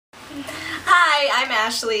Hi, I'm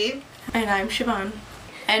Ashley. And I'm Siobhan.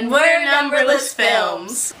 And we're Numberless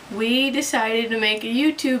Films. We decided to make a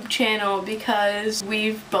YouTube channel because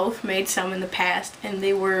we've both made some in the past and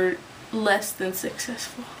they were less than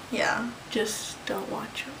successful. Yeah. Just don't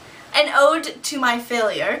watch them. An ode to my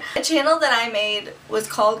failure. A channel that I made was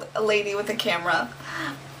called A Lady with a Camera.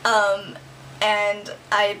 And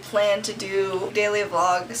I planned to do daily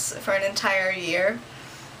vlogs for an entire year.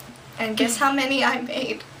 And guess how many I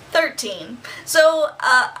made? 13. So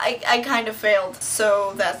I kind of failed,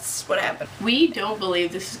 so that's what happened. We don't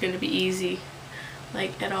believe this is going to be easy,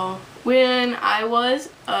 like at all. When I was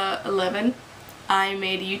 11, I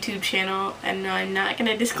made a YouTube channel, and I'm not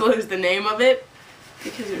going to disclose the name of it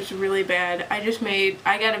because it was really bad. I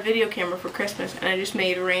got a video camera for Christmas, and I just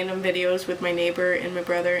made random videos with my neighbor and my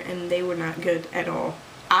brother, and they were not good at all.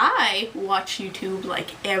 I watch YouTube like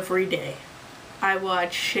every day. I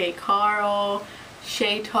watch Shay Carl,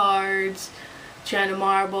 Shay Tards, Jenna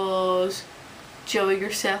Marbles, Joey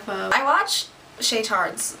Graceffa. I watch Shay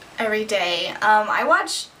Tards every day.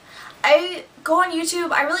 I go on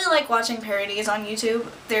YouTube. I really like watching parodies on YouTube.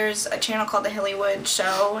 There's a channel called The Hillywood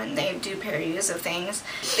Show, and they do parodies of things.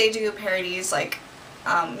 They do parodies like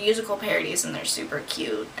musical parodies, and they're super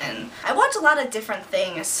cute. And I watch a lot of different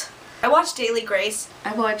things. I watch Daily Grace.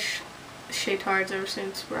 I watch Shay Tards ever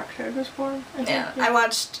since Rockstar was born. I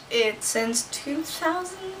watched it since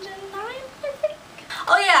 2009, I think.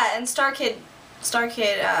 Oh yeah, and Star Kid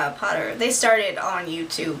Potter. They started on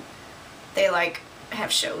YouTube. They like have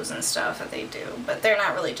shows and stuff that they do, but they're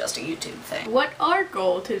not really just a YouTube thing. What our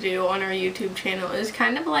goal to do on our YouTube channel is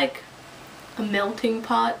kind of like a melting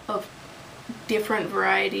pot of different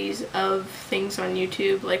varieties of things on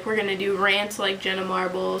YouTube. Like we're gonna do rants like Jenna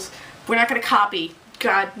Marbles. We're not gonna copy.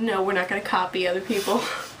 God, no, we're not going to copy other people.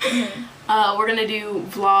 We're going to do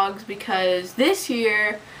vlogs because this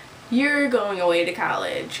year you're going away to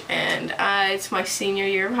college and it's my senior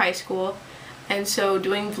year of high school, and so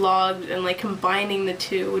doing vlogs and like combining the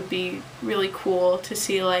two would be really cool to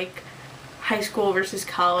see like high school versus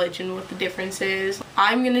college and what the difference is.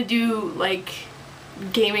 I'm going to do like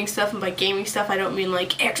gaming stuff, and by gaming stuff I don't mean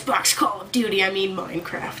like Xbox, Call of Duty, I mean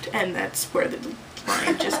Minecraft, and that's where the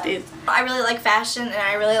line just is. I really like fashion and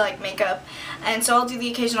I really like makeup, and so I'll do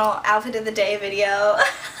the occasional outfit of the day video.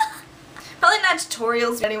 Probably not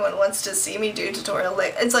tutorials if anyone wants to see me do tutorial.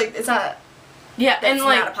 Like it's not. Yeah, and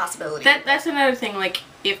like not a possibility. That's another thing. Like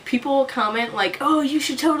if people comment like, "Oh, you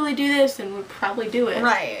should totally do this," then we'll probably do it.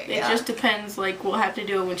 Right. It just depends. Like we'll have to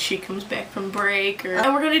do it when she comes back from break,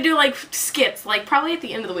 and we're gonna do like skits. Like probably at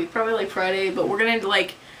the end of the week, probably like Friday. But we're gonna do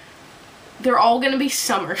like. They're all going to be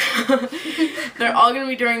summer. They're all going to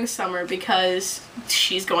be during the summer because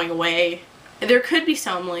she's going away. There could be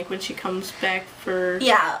some, like, when she comes back for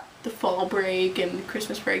the fall break and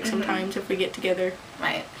Christmas break sometimes if we get together.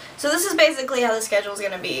 Right. So this is basically how the schedule is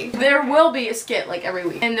going to be. There will be a skit, like, every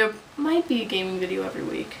week. And there might be a gaming video every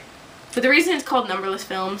week. But the reason it's called Numberless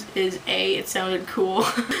Films is A, it sounded cool.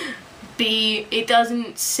 B, it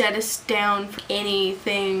doesn't set us down for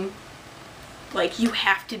anything. Like, you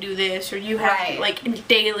have to do this, or you have to, like,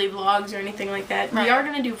 daily vlogs or anything like that. Right. We are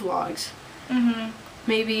going to do vlogs.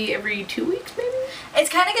 Maybe every 2 weeks, maybe? It's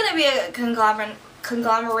kind of going to be a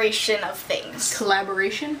conglomeration of things.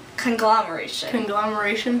 Collaboration? Conglomeration.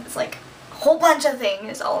 Conglomeration? It's like a whole bunch of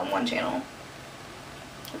things all in one channel.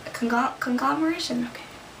 Conglomeration. Okay.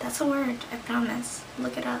 That's a word, I promise.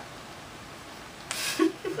 Look it up.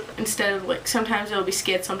 Instead of like, sometimes it'll be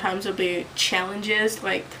skits, sometimes it'll be challenges,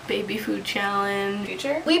 like the baby food challenge.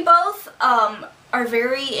 We both are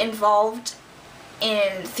very involved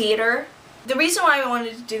in theater. The reason why I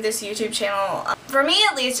wanted to do this YouTube channel, for me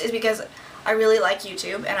at least, is because I really like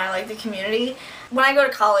YouTube and I like the community. When I go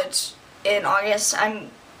to college in August, I'm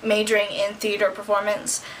majoring in theater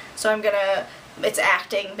performance, so it's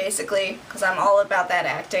acting basically, because I'm all about that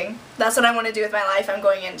acting. That's what I want to do with my life. I'm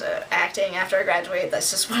going into acting after I graduate. That's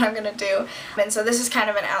just what I'm going to do. And so this is kind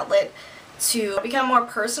of an outlet to become more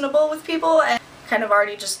personable with people and kind of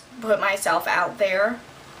already just put myself out there.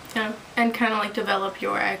 Yeah, and kind of like develop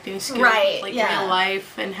your acting skills, right, like real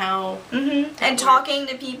life and how... And talking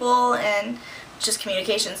to people and just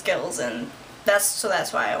communication skills, and that's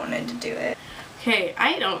why I wanted to do it. Okay,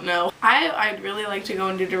 I don't know. I'd really like to go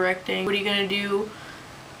into directing. What are you going to do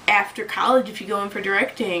after college if you go in for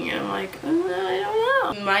directing? And I'm like, I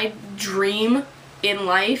don't know. My dream in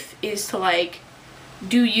life is to like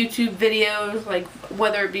do YouTube videos, like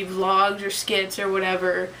whether it be vlogs or skits or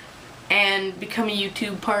whatever, and become a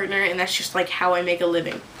YouTube partner, and that's just like how I make a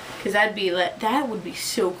living. Because that would be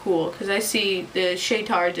so cool. Because I see the Shay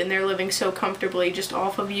Tards and they're living so comfortably just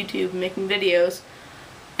off of YouTube making videos.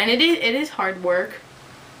 And it is hard work.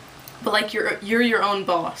 But like you're your own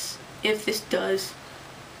boss. If this does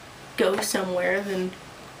go somewhere, then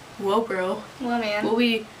whoa, bro. Well, man. We'll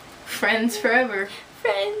be friends forever.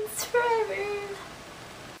 Friends forever.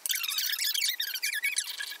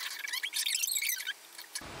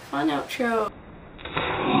 Fun outro.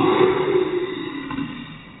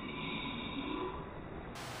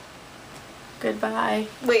 Goodbye.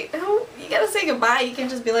 Wait, no, you gotta say goodbye. You can't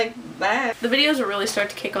just be like, bye. The videos will really start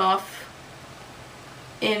to kick off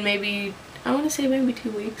in maybe, I want to say maybe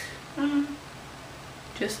 2 weeks. Mm-hmm.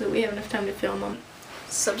 Just so that we have enough time to film them.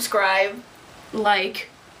 Subscribe. Like.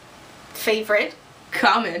 Favorite.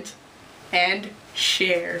 Comment. And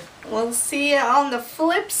share. We'll see you on the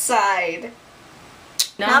flip side.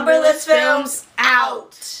 Numberless Films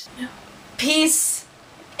out. Peace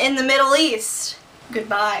in the Middle East.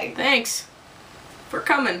 Goodbye. Thanks for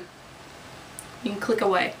coming. You can click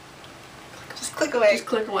away. Just click away. Just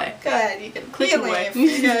click away. Go ahead. You can Click away. leave.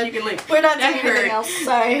 You You can leave. We're not That doing anything hurt. else.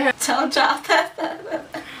 Sorry. Don't drop that.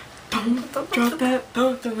 Don't drop that.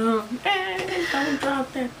 Don't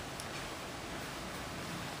drop that.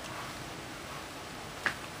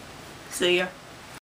 See ya.